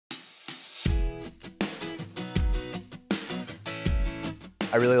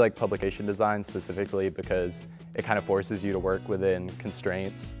I really like publication design specifically because it kind of forces you to work within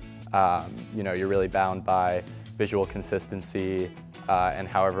constraints. You know, you're really bound by visual consistency and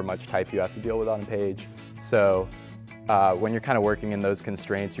however much type you have to deal with on a page. So when you're kind of working in those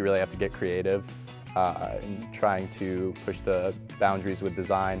constraints, you really have to get creative in trying to push the boundaries with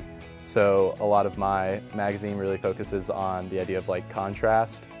design. So a lot of my magazine really focuses on the idea of like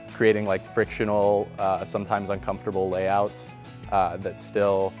contrast, creating like frictional, sometimes uncomfortable layouts that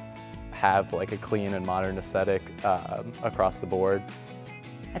still have like a clean and modern aesthetic across the board.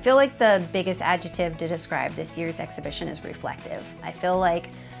 I feel like the biggest adjective to describe this year's exhibition is reflective. I feel like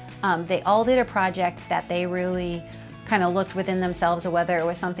they all did a project that they really kind of looked within themselves, whether it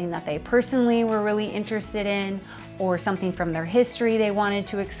was something that they personally were really interested in, or something from their history they wanted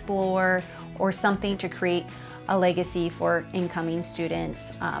to explore, or something to create a legacy for incoming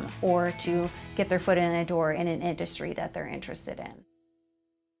students, or to get their foot in a door in an industry that they're interested in.